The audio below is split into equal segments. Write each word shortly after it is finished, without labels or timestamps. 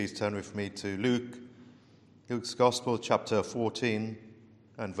Please turn with me to Luke's Gospel, chapter 14,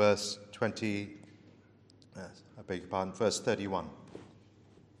 and verse 31.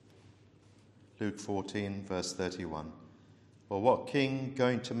 Luke 14, verse 31. For what king,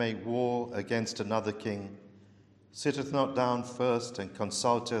 going to make war against another king, sitteth not down first and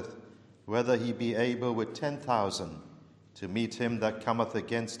consulteth whether he be able with 10,000 to meet him that cometh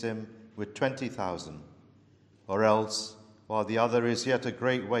against him with 20,000? Or else, while the other is yet a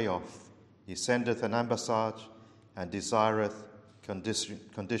great way off, he sendeth an ambassage and desireth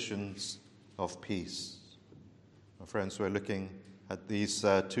conditions of peace. My friends, we're looking at these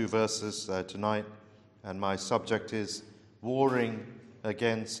two verses tonight, and my subject is warring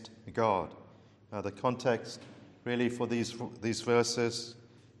against God. Now, the context really for these verses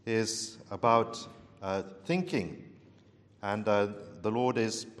is about thinking, and the Lord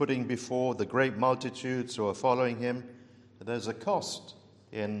is putting before the great multitudes who are following him that there's a cost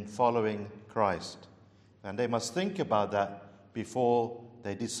in following Christ, and they must think about that before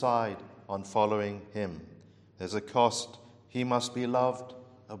they decide on following him. There's a cost. He must be loved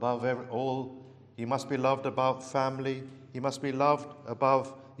above all. He must be loved above family. He must be loved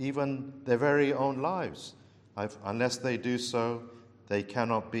above even their very own lives. Unless they do so, they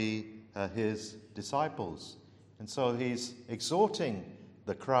cannot be his disciples. And so he's exhorting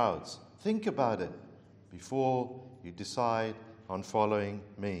the crowds. Think about it before you decide on following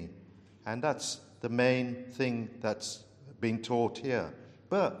me. And that's the main thing that's being taught here.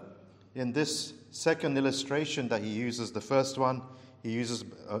 But in this second illustration that he uses, the first one, he uses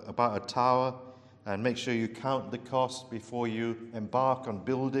about a tower, and make sure you count the cost before you embark on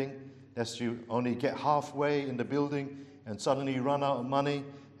building, lest you only get halfway in the building and suddenly you run out of money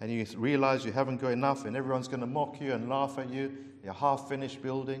and you realize you haven't got enough and everyone's going to mock you and laugh at you, your half-finished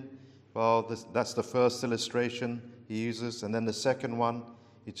building. Well, that's the first illustration he uses. And then the second one,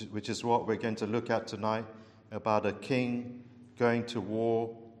 which is what we're going to look at tonight, about a king going to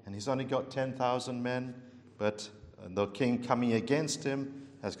war, and he's only got 10,000 men, but the king coming against him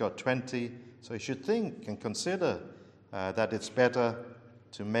has got 20. So he should think and consider that it's better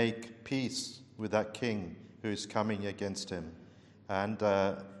to make peace with that king who is coming against him. And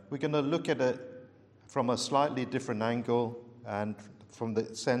we're going to look at it from a slightly different angle, and from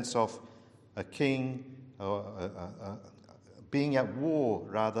the sense of a king being at war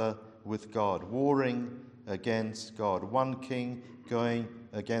rather with God, warring against God. One king going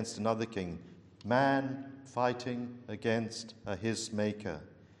against another king. Man fighting against his maker.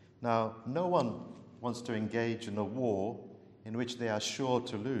 Now, no one wants to engage in a war in which they are sure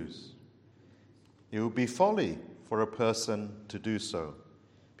to lose. It would be folly for a person to do so.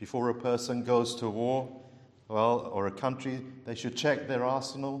 Before a person goes to war, or a country, they should check their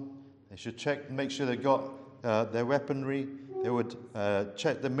arsenal. They should make sure they've got their weaponry. They would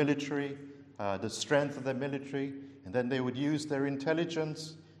check the military, the strength of their military, and then they would use their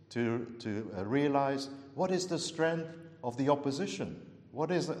intelligence to realize what is the strength of the opposition. What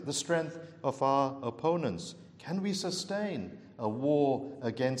is the strength of our opponents? Can we sustain a war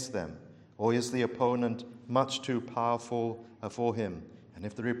against them? Or is the opponent much too powerful for him? And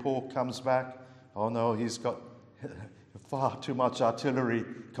if the report comes back, oh no, he's got far too much artillery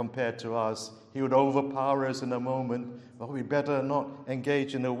compared to us, he would overpower us in a moment, well, we better not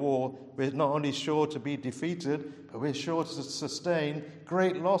engage in a war. We're not only sure to be defeated, but we're sure to sustain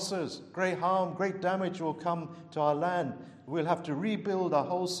great losses, great harm, great damage will come to our land. We'll have to rebuild our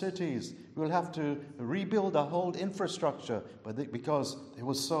whole cities. We'll have to rebuild our whole infrastructure, because they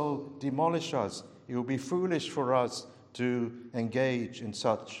will so demolish us. It will be foolish for us to engage in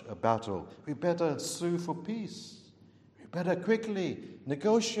such a battle. We better sue for peace. We better quickly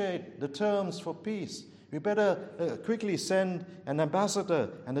negotiate the terms for peace. We better quickly send an ambassador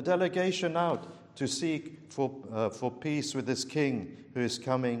and a delegation out to seek for peace with this king who is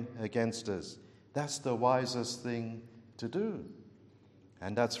coming against us. That's the wisest thing to do.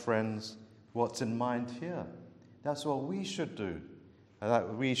 And that's, friends, what's in mind here. That's what we should do.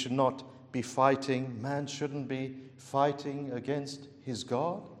 That we should not be fighting. Man shouldn't be fighting against his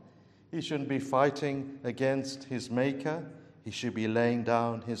God. He shouldn't be fighting against his maker. He should be laying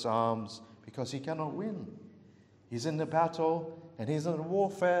down his arms because he cannot win. He's in the battle and he's in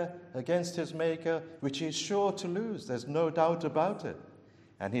warfare against his maker, which he's sure to lose. There's no doubt about it.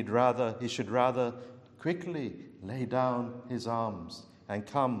 And he should rather quickly lay down his arms and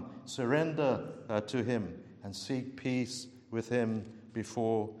come surrender to him and seek peace with him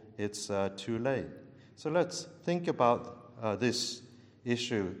before it's too late. So let's think about this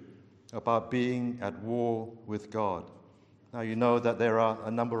issue about being at war with God. Now, you know that there are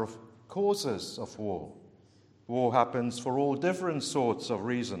a number of causes of war. War happens for all different sorts of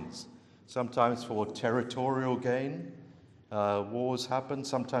reasons. Sometimes for territorial gain, wars happen.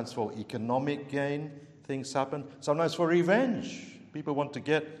 Sometimes for economic gain, things happen. Sometimes for revenge. People want to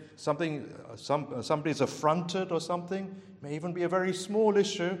get something, somebody's affronted or something. It may even be a very small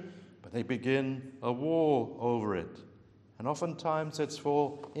issue, but they begin a war over it. And oftentimes it's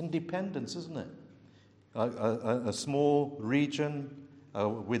for independence, isn't it? A small region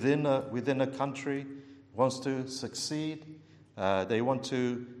within a country wants to succeed. They want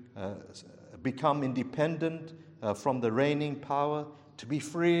to become independent from the reigning power, to be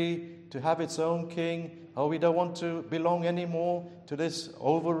free, to have its own king. Oh, we don't want to belong anymore to this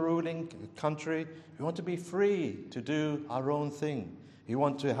overruling country. We want to be free to do our own thing. We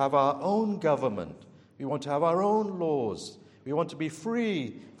want to have our own government. We want to have our own laws. We want to be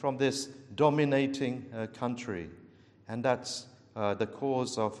free from this dominating country. And that's the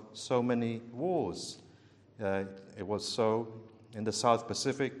cause of so many wars. It was so in the South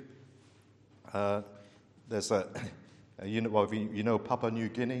Pacific. There's Papua New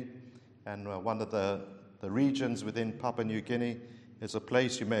Guinea, and one of the regions within Papua New Guinea is a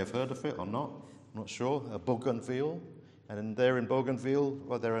place, you may have heard of it or not, I'm not sure, Bougainville. And there in Bougainville,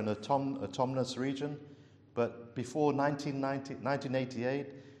 well, they're an autonomous region. But before 1988,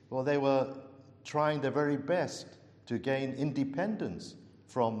 well, they were trying their very best to gain independence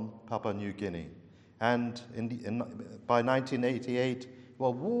from Papua New Guinea. And by 1988,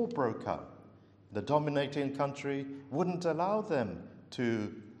 well, war broke out. The dominating country wouldn't allow them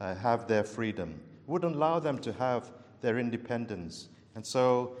to have their freedom, wouldn't allow them to have their independence. And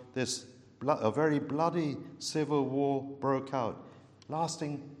so a very bloody civil war broke out,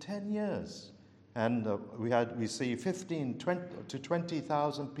 lasting 10 years. And we see 20 to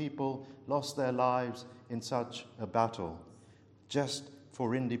 20,000 people lost their lives in such a battle, just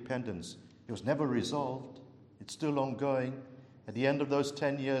for independence. It was never resolved. It's still ongoing. At the end of those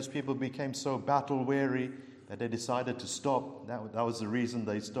 10 years, people became so battle-weary that they decided to stop. That was the reason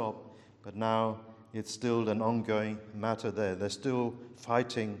they stopped. But now it's still an ongoing matter there. They're still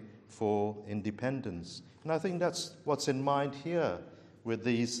fighting for independence. And I think that's what's in mind here with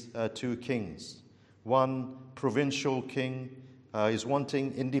these two kings. One provincial king is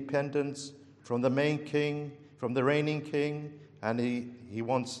wanting independence from the main king, from the reigning king, and he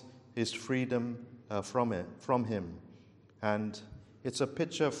wants his freedom from him. And it's a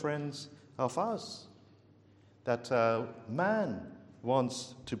picture, friends, of us, that man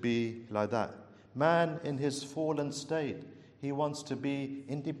wants to be like that. Man in his fallen state, he wants to be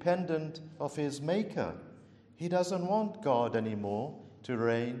independent of his maker. He doesn't want God anymore to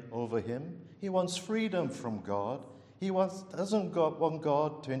reign over him. He wants freedom from God. He doesn't want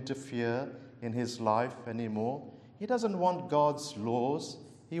God to interfere in his life anymore. He doesn't want God's laws.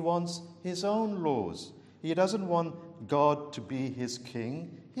 He wants his own laws. He doesn't want God to be his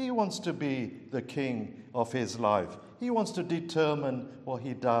king. He wants to be the king of his life. He wants to determine what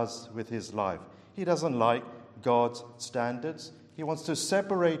he does with his life. He doesn't like God's standards. He wants to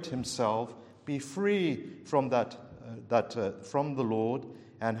separate himself, be free from from the Lord,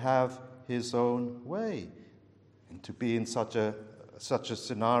 and have his own way. And to be in such a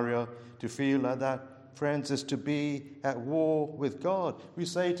scenario, to feel like that, friends, is to be at war with God. We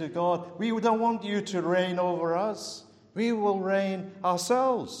say to God, we don't want you to reign over us. We will reign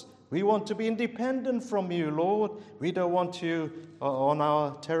ourselves. We want to be independent from you, Lord. We don't want you on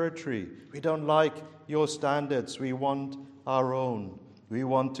our territory. We don't like your standards. We want our own. We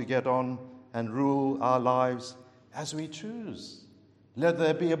want to get on and rule our lives as we choose. Let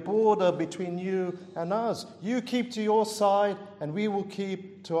there be a border between you and us. You keep to your side, and we will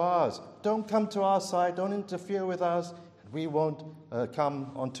keep to ours. Don't come to our side. Don't interfere with us. And we won't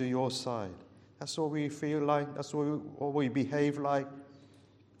come onto your side. That's what we feel like. That's what we behave like,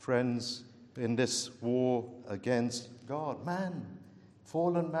 friends, in this war against God. Man,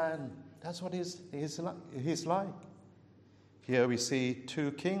 fallen man. That's what he's like. Here we see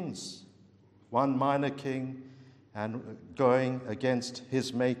two kings, one minor king and going against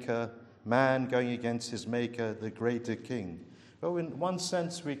his maker, man going against his maker, the greater king. Well, in one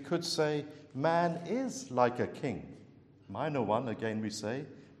sense, we could say man is like a king. Minor one, again we say,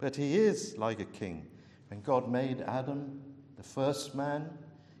 but he is like a king. When God made Adam, the first man,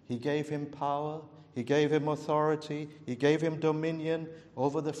 he gave him power, he gave him authority, he gave him dominion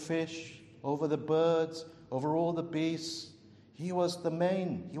over the fish, over the birds, over all the beasts. He was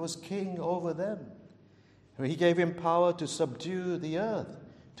he was king over them. He gave him power to subdue the earth,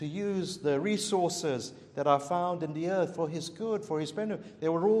 to use the resources that are found in the earth for his good, for his benefit. They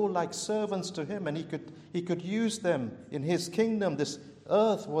were all like servants to him, and he could use them in his kingdom. This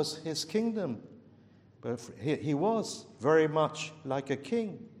earth was his kingdom. But he was very much like a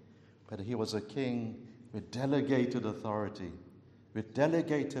king, but he was a king with delegated authority, with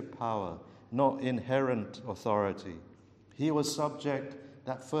delegated power, not inherent authority. He was subject,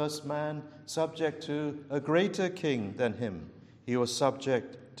 that first man, subject to a greater king than him. He was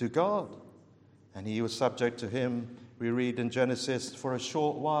subject to God, and he was subject to him, we read in Genesis, for a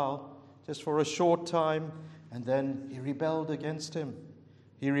short while, just for a short time, and then he rebelled against him.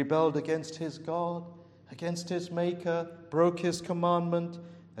 He rebelled against his God, against his Maker, broke his commandment,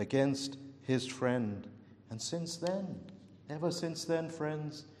 against his friend. And since then, ever since then,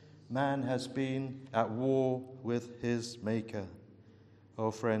 friends, man has been at war with his Maker.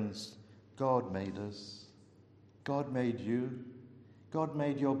 Oh, friends, God made us. God made you. God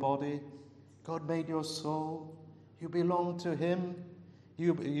made your body. God made your soul. You belong to him.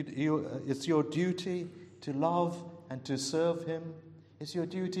 It's your duty to love and to serve him. It's your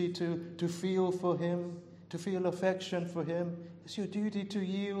duty to feel for him, to feel affection for him. It's your duty to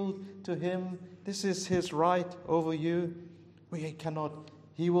yield to him. This is his right over you.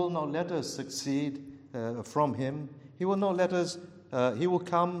 He will not let us succeed from him. He will not let us, he will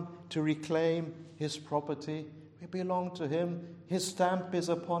come to reclaim his property. We belong to him. His stamp is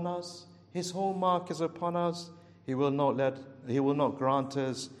upon us. His hallmark is upon us. He will not grant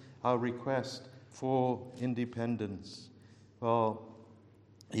us our request for independence. Well,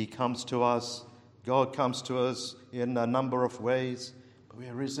 he comes to us, God comes to us in a number of ways, but we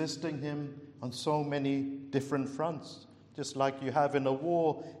are resisting him on so many different fronts. Just like you have in a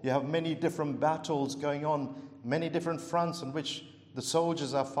war, you have many different battles going on, many different fronts on which the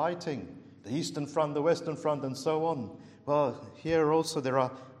soldiers are fighting, the Eastern Front, the Western Front, and so on. Well, here also there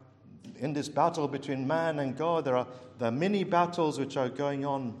are, in this battle between man and God, there are many battles which are going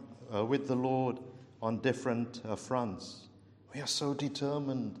on with the Lord on different fronts. We are so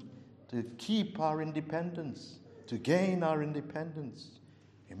determined to keep our independence, to gain our independence.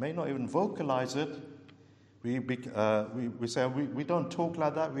 We may not even vocalize it. We say we don't talk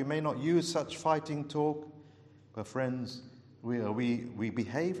like that. We may not use such fighting talk. But friends, we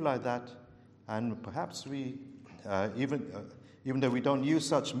behave like that. And perhaps we, even though we don't use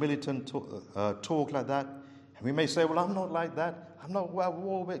such militant talk like that, we may say, well, I'm not like that. I'm not at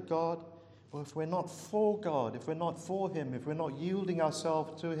war with God. Well, if we're not for God, if we're not for him, if we're not yielding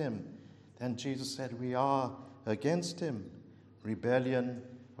ourselves to him, then Jesus said we are against him. Rebellion,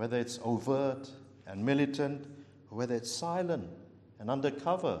 whether it's overt and militant, or whether it's silent and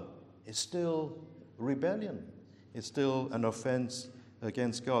undercover, is still rebellion. It's still an offense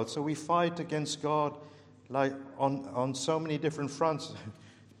against God. So we fight against God like on so many different fronts.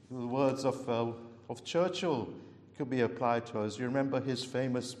 The words of Churchill could be applied to us. You remember his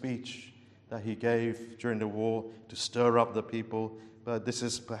famous speech that he gave during the war to stir up the people. But this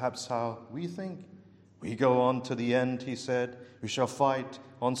is perhaps how we think. We go on to the end, he said. We shall fight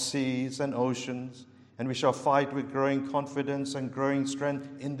on seas and oceans, and we shall fight with growing confidence and growing strength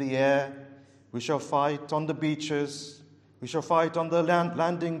in the air. We shall fight on the beaches. We shall fight on the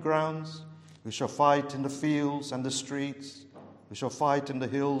landing grounds. We shall fight in the fields and the streets. We shall fight in the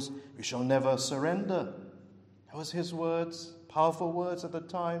hills. We shall never surrender. That was his words, powerful words at the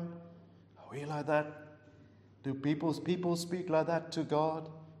time. Are we like that? Do people speak like that to God?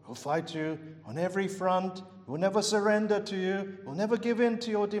 We'll fight you on every front. We'll never surrender to you. We'll never give in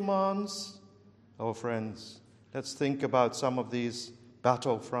to your demands. Oh, friends, let's think about some of these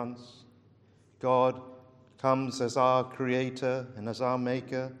battle fronts. God comes as our creator and as our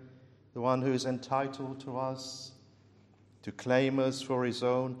maker, the one who is entitled to us, to claim us for his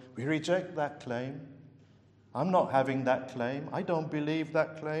own. We reject that claim. I'm not having that claim. I don't believe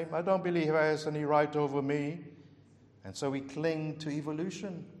that claim. I don't believe he has any right over me. And so we cling to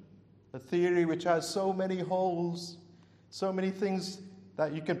evolution, a theory which has so many holes, so many things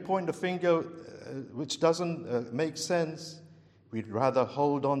that you can point a finger which doesn't make sense. We'd rather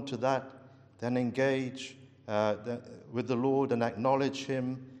hold on to that than engage with the Lord and acknowledge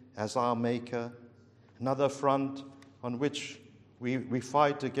him as our maker. Another front on which we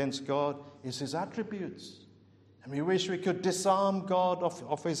fight against God is his attributes. And we wish we could disarm God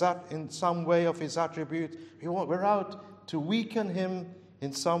in some way of his attributes. We're out to weaken him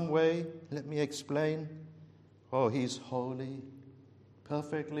in some way. Let me explain. Oh, he's holy,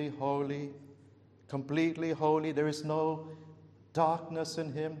 perfectly holy, completely holy. There is no darkness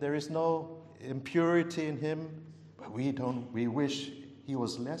in him. There is no impurity in him. But we wish he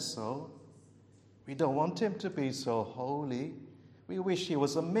was less so. We don't want him to be so holy. We wish he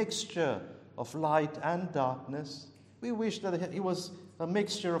was a mixture of light and darkness. We wish that he was a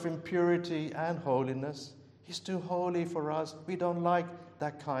mixture of impurity and holiness. He's too holy for us. We don't like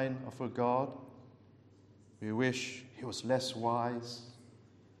that kind of a God. We wish he was less wise.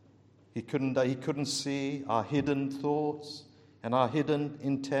 He couldn't see our hidden thoughts and our hidden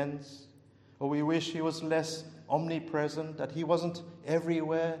intents. Or we wish he was less omnipresent, that he wasn't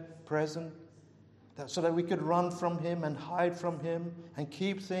everywhere present, so that we could run from him and hide from him and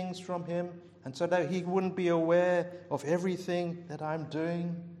keep things from him, and so that he wouldn't be aware of everything that I'm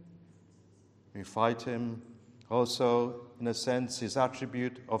doing. We fight him also, in a sense, his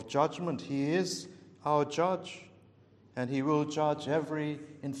attribute of judgment. He is our judge, and he will judge every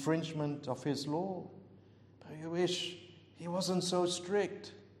infringement of his law. But we wish he wasn't so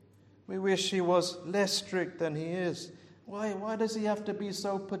strict. We wish he was less strict than he is. Why does he have to be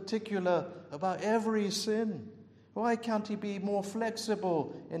so particular about every sin? Why can't he be more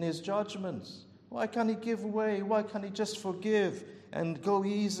flexible in his judgments? Why can't he give way? Why can't he just forgive and go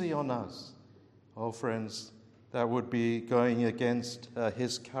easy on us? Oh, friends, that would be going against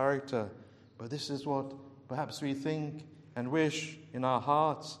his character. But this is what perhaps we think and wish in our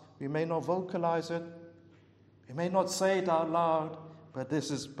hearts. We may not vocalize it. We may not say it out loud, but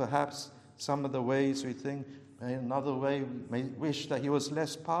this is perhaps some of the ways we think. Another way, we may wish that he was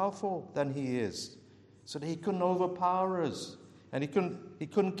less powerful than he is, so that he couldn't overpower us, and he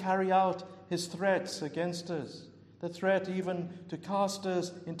couldn't carry out his threats against us. The threat even to cast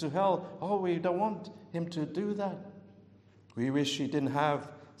us into hell. Oh, we don't want him to do that. We wish he didn't have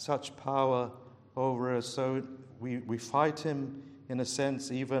such power over us, so we fight him in a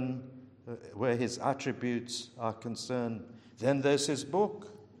sense, even where his attributes are concerned. Then there's his book,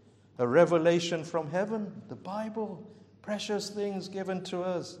 a revelation from heaven, the Bible, precious things given to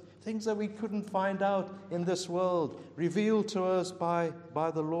us, things that we couldn't find out in this world, revealed to us by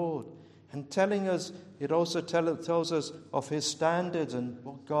the Lord. And telling us, it also tells us of his standards and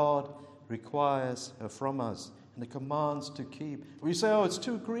what God requires from us and the commands to keep. We say, oh, it's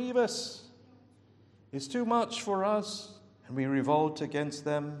too grievous. It's too much for us. And we revolt against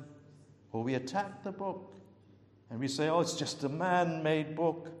them, or we attack the book. And we say, oh, it's just a man-made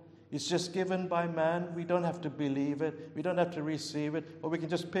book. It's just given by man. We don't have to believe it. We don't have to receive it. Or we can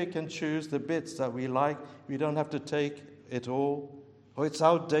just pick and choose the bits that we like. We don't have to take it all. Or it's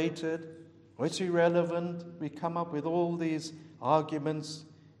outdated. Or it's irrelevant. We come up with all these arguments.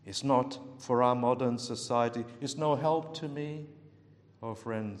 It's not for our modern society. It's no help to me. Oh,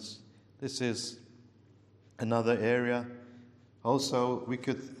 friends, this is another area. Also, we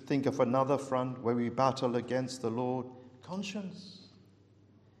could think of another front where we battle against the Lord. Conscience.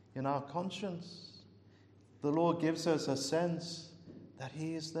 In our conscience, the Lord gives us a sense that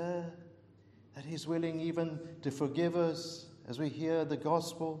he is there, that he's willing even to forgive us as we hear the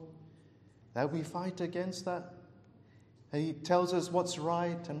gospel, that we fight against that. He tells us what's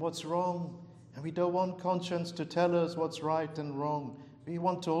right and what's wrong, and we don't want conscience to tell us what's right and wrong. We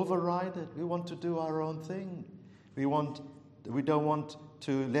want to override it. We want to do our own thing. We don't want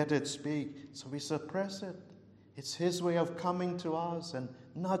to let it speak, so we suppress it. It's his way of coming to us and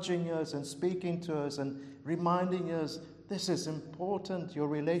nudging us and speaking to us and reminding us, this is important, your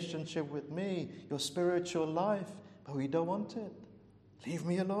relationship with me, your spiritual life, but we don't want it. Leave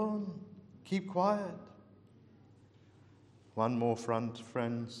me alone. Keep quiet. One more front,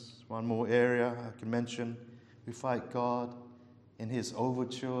 friends, one more area I can mention. We fight God in his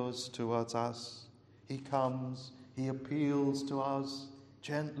overtures towards us. He comes, he appeals to us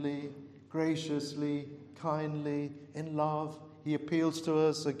gently, graciously, kindly, in love. He appeals to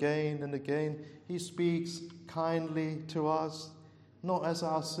us again and again. He speaks kindly to us, not as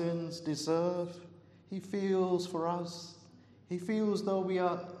our sins deserve. He feels for us. He feels though we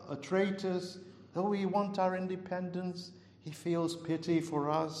are traitors, though we want our independence, he feels pity for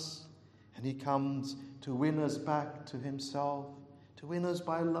us. And he comes to win us back to himself, to win us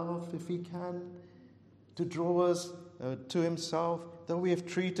by love if he can, to draw us to himself. Though we have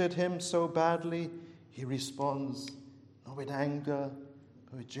treated him so badly, he responds not with anger,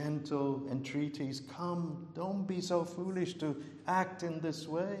 but with gentle entreaties. Come, don't be so foolish to act in this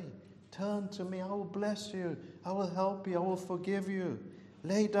way. Turn to me, I will bless you. I will help you, I will forgive you.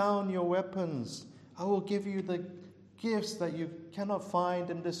 Lay down your weapons. I will give you the gifts that you cannot find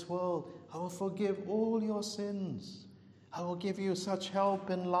in this world. I will forgive all your sins. I will give you such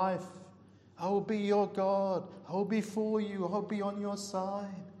help in life. I will be your God. I will be for you. I will be on your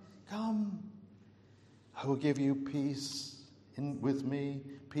side. Come. I will give you peace with me,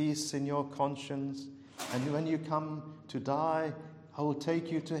 peace in your conscience. And when you come to die, I will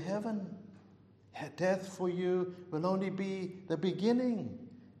take you to heaven. Death for you will only be the beginning,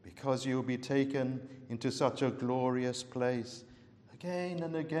 because you will be taken into such a glorious place. Again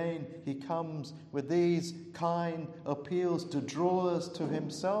and again, he comes with these kind appeals to draw us to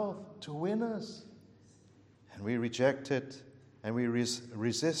himself, to win us. and we reject it, and we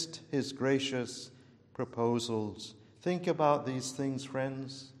resist his gracious proposals. Think about these things,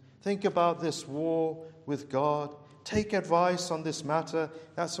 friends. Think about this war with God. Take advice on this matter.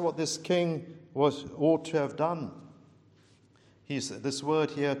 That's what this king ought to have done. This word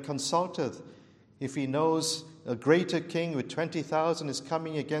here, consulteth. If he knows a greater king with 20,000 is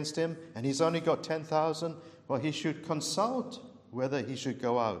coming against him and he's only got 10,000, well, he should consult whether he should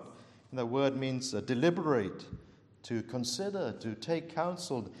go out. And the word means deliberate, to consider, to take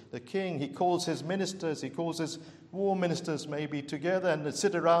counsel. The king, he calls his ministers, he calls his war ministers maybe together, and they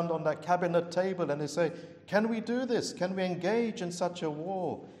sit around on that cabinet table and they say, can we do this? Can we engage in such a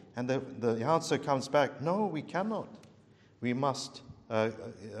war? And the answer comes back, no, we cannot. We must.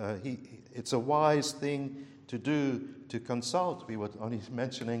 It's a wise thing to do, to consult. We were only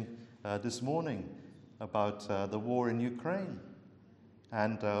mentioning this morning about the war in Ukraine.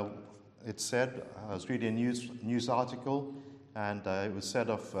 And it said, I was reading a news article, and it was said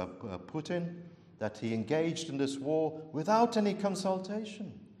of Putin that he engaged in this war without any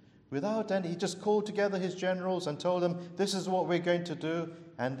consultation. He just called together his generals and told them, this is what we're going to do,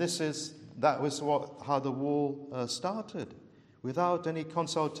 and that was how the war started. Without any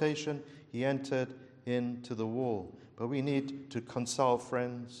consultation, he entered into the war. But we need to consult,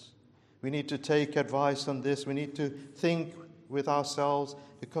 friends. We need to take advice on this. We need to think with ourselves,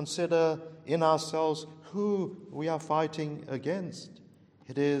 to consider in ourselves who we are fighting against.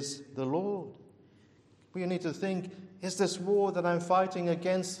 It is the Lord. We need to think, is this war that I'm fighting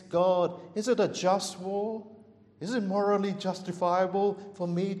against God, is it a just war? Is it morally justifiable for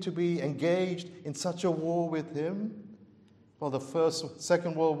me to be engaged in such a war with him? Well, the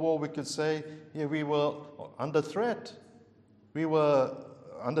Second World War, we could say, we were under threat. We were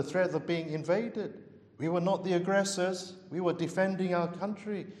under threat of being invaded. We were not the aggressors. We were defending our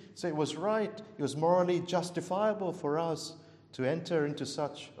country. So it was right. It was morally justifiable for us to enter into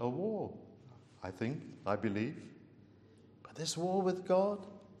such a war, I believe. But this war with God,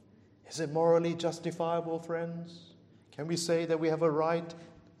 is it morally justifiable, friends? Can we say that we have a right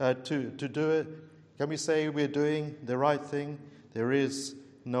to do it? Can we say we're doing the right thing? There is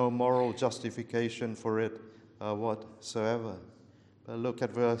no moral justification for it whatsoever. But look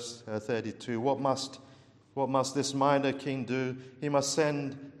at verse 32. What must this minor king do? He must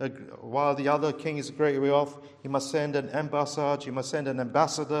send, while the other king is a great way off, he must send an embassage, he must send an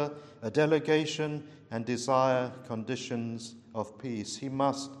ambassador, a delegation, and desire conditions of peace. He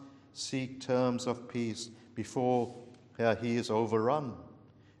must seek terms of peace before he is overrun.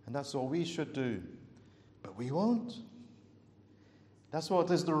 And that's what we should do. But we won't. That's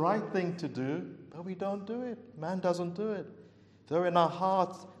what is the right thing to do, but we don't do it. Man doesn't do it. Though in our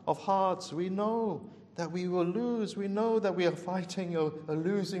heart of hearts we know that we will lose. We know that we are fighting a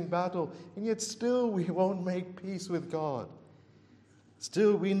losing battle, and yet still we won't make peace with God.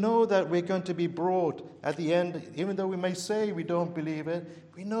 Still, we know that we're going to be brought at the end, even though we may say we don't believe it,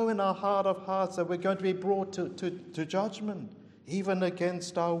 we know in our heart of hearts that we're going to be brought to judgment, even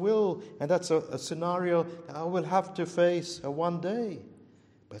against our will. And that's a scenario that I will have to face one day.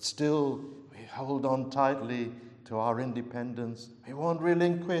 But still, we hold on tightly to our independence. We won't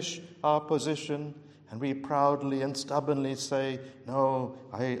relinquish our position. And we proudly and stubbornly say, no,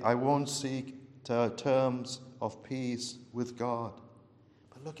 I won't seek terms of peace with God.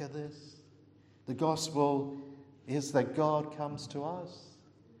 But look at this. The gospel is that God comes to us.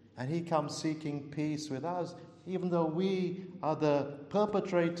 And he comes seeking peace with us. Even though we are the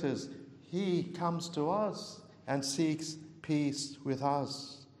perpetrators, he comes to us and seeks peace with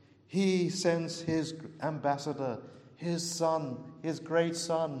us. He sends his ambassador, his son, his great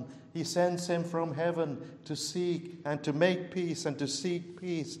son. He sends him from heaven to seek and to make peace and to seek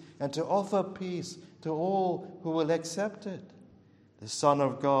peace and to offer peace to all who will accept it. The Son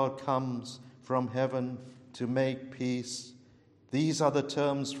of God comes from heaven to make peace. These are the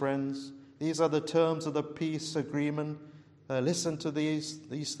terms, friends. These are the terms of the peace agreement. Listen to these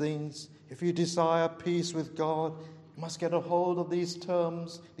things. If you desire peace with God, you must get a hold of these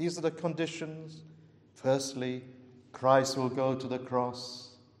terms. These are the conditions. Firstly, Christ will go to the cross.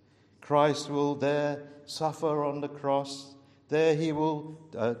 Christ will there suffer on the cross. There he will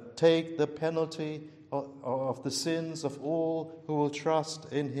take the penalty of the sins of all who will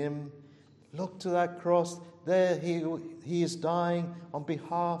trust in him. Look to that cross. There he is dying on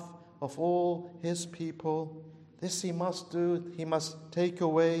behalf of all his people. This he must do. He must take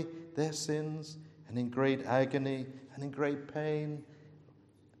away their sins, and in great agony and in great pain.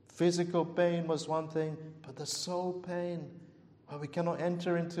 Physical pain was one thing, but the soul pain, well, we cannot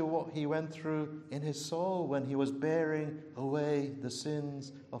enter into what he went through in his soul when he was bearing away the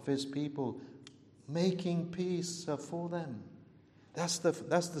sins of his people. making peace for them. That's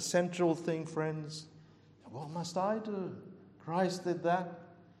the central thing, friends. What must I do? Christ did that.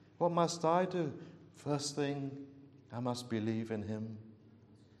 What must I do? First thing, I must believe in him.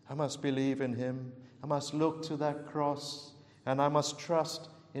 I must believe in him. I must look to that cross, and I must trust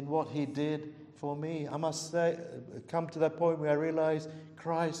in what he did for me. I must come to that point where I realize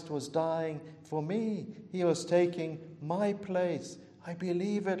Christ was dying for me. He was taking my place. I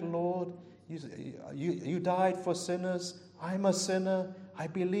believe it, Lord. You died for sinners. I'm a sinner. I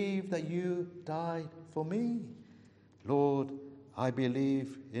believe that you died for me. Lord, I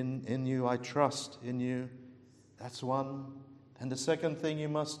believe in you. I trust in you. That's one. And the second thing you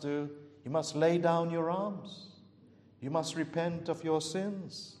must do, you must lay down your arms. You must repent of your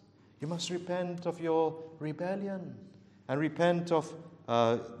sins. You must repent of your rebellion and repent of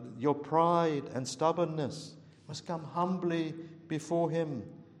your pride and stubbornness. You must come humbly before him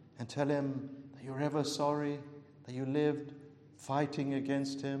and tell him that you're ever sorry that you lived fighting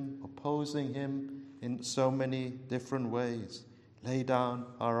against him, opposing him in so many different ways. Lay down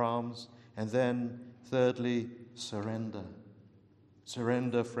our arms. And then, thirdly, surrender.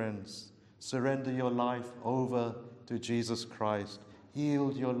 Surrender, friends. Surrender your life over to Jesus Christ.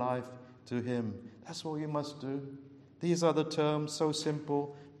 Yield your life to him. That's what you must do. These are the terms, so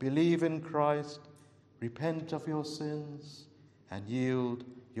simple. Believe in Christ, repent of your sins, and yield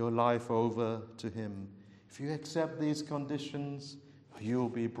your life over to him. If you accept these conditions, you will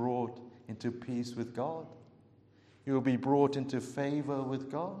be brought into peace with God. You will be brought into favor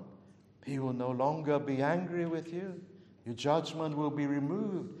with God. He will no longer be angry with you. Your judgment will be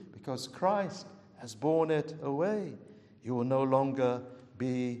removed because Christ has borne it away. You will no longer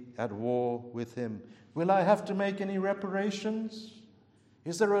be at war with him. Will I have to make any reparations?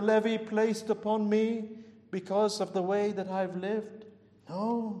 Is there a levy placed upon me because of the way that I've lived?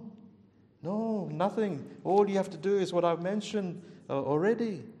 No, nothing. All you have to do is what I've mentioned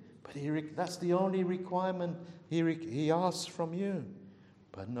already. But that's the only requirement he asks from you.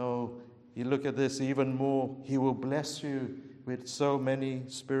 But no, you look at this even more. He will bless you with so many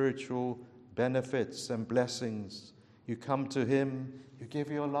spiritual benefits and blessings. You come to him, you give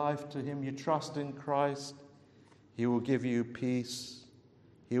your life to him, you trust in Christ. He will give you peace.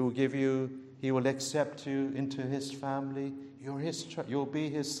 He will accept you into his family. You'll be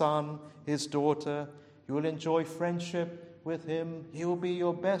his son, his daughter. You will enjoy friendship with him. He will be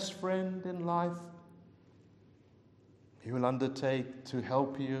your best friend in life. He will undertake to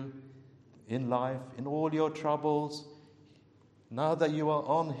help you in life, in all your troubles. Now that you are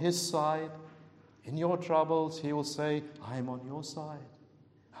on his side, in your troubles, he will say, I am on your side.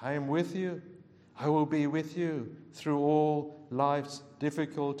 I am with you. I will be with you through all life's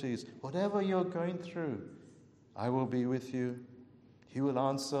difficulties. Whatever you're going through, I will be with you. He will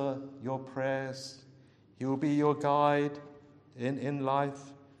answer your prayers. He will be your guide in life.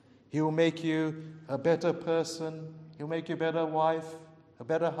 He will make you a better person. He'll make you a better wife, a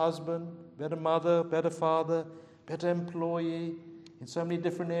better husband, better mother, better father, better employee. In so many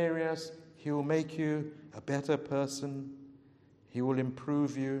different areas, he will make you a better person. He will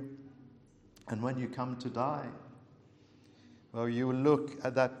improve you. And when you come to die, well, you will look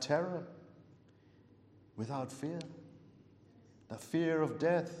at that terror without fear. The fear of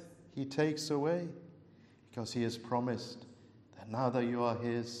death he takes away, because he has promised that now that you are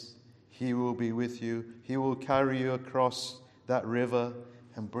his, he will be with you. He will carry you across that river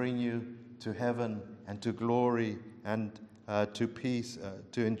and bring you to heaven and to glory and to peace,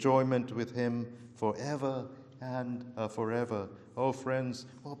 to enjoyment with him forever and forever. Oh, friends,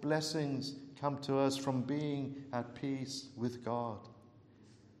 what blessings come to us from being at peace with God.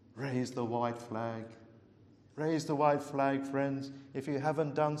 Raise the white flag. Raise the white flag, friends. If you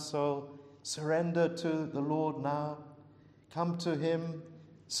haven't done so, surrender to the Lord now. Come to him.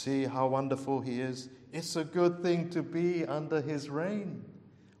 See how wonderful he is. It's a good thing to be under his reign.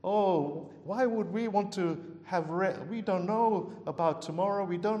 Oh, why would we want to we don't know about tomorrow.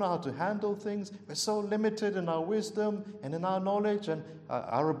 We don't know how to handle things. We're so limited in our wisdom and in our knowledge and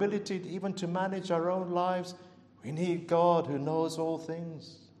our ability even to manage our own lives. We need God who knows all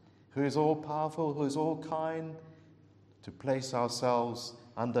things, who is all powerful, who is all kind, to place ourselves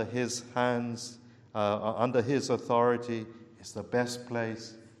under his hands, under his authority. Is the best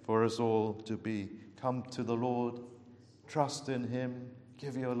place for us all to be. Come to the Lord, trust in him,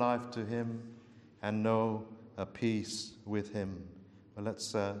 give your life to him, and know a peace with him. Well,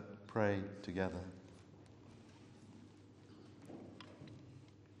 let's pray together.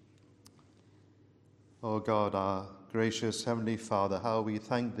 Oh God, our gracious Heavenly Father, how we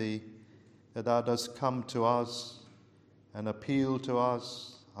thank thee that thou dost come to us and appeal to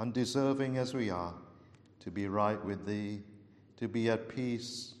us undeserving as we are, to be right with thee, to be at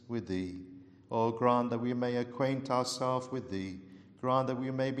peace with thee. O grant that we may acquaint ourselves with thee. Grant that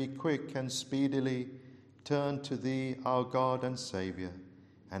we may be quick and speedily turn to thee, our God and Saviour,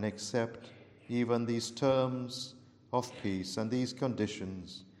 and accept even these terms of peace and these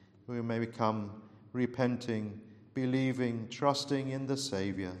conditions. We may become repenting, believing, trusting in the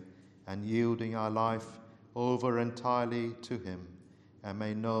Saviour, and yielding our life over entirely to him, and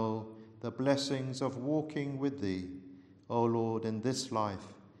may know the blessings of walking with thee, O Lord, in this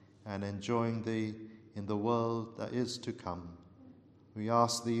life, and enjoying thee in the world that is to come. We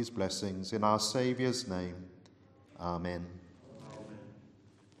ask these blessings in our Saviour's name. Amen.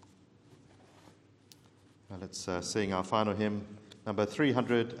 Now let's sing our final hymn, number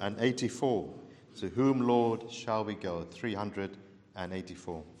 384. To whom, Lord, shall we go?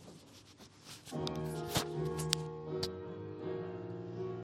 384.